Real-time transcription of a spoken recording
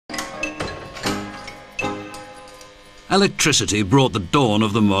Electricity brought the dawn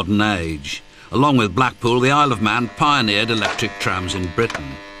of the modern age. Along with Blackpool, the Isle of Man pioneered electric trams in Britain.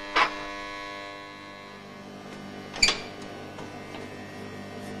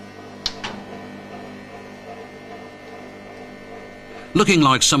 Looking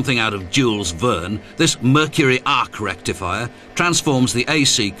like something out of Jules Verne, this Mercury-arc rectifier transforms the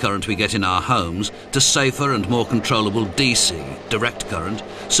AC current we get in our homes to safer and more controllable DC, direct current,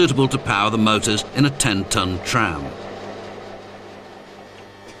 suitable to power the motors in a 10-ton tram.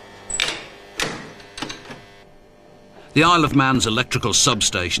 The Isle of Man's electrical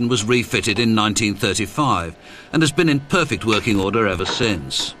substation was refitted in 1935 and has been in perfect working order ever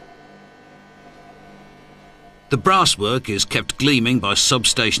since. The brasswork is kept gleaming by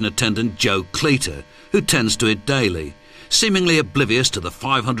substation attendant Joe Cleater, who tends to it daily, seemingly oblivious to the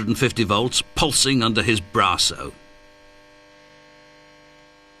 550 volts pulsing under his brasso.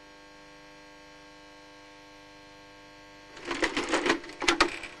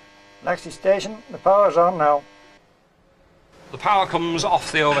 Lexi station, the power's on now. The power comes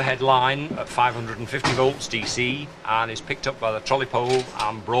off the overhead line at 550 volts DC and is picked up by the trolley pole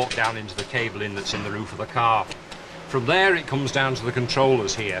and brought down into the cabling that's in the roof of the car. From there it comes down to the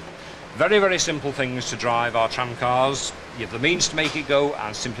controllers here. Very, very simple things to drive our tram cars. You have the means to make it go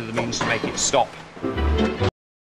and simply the means to make it stop.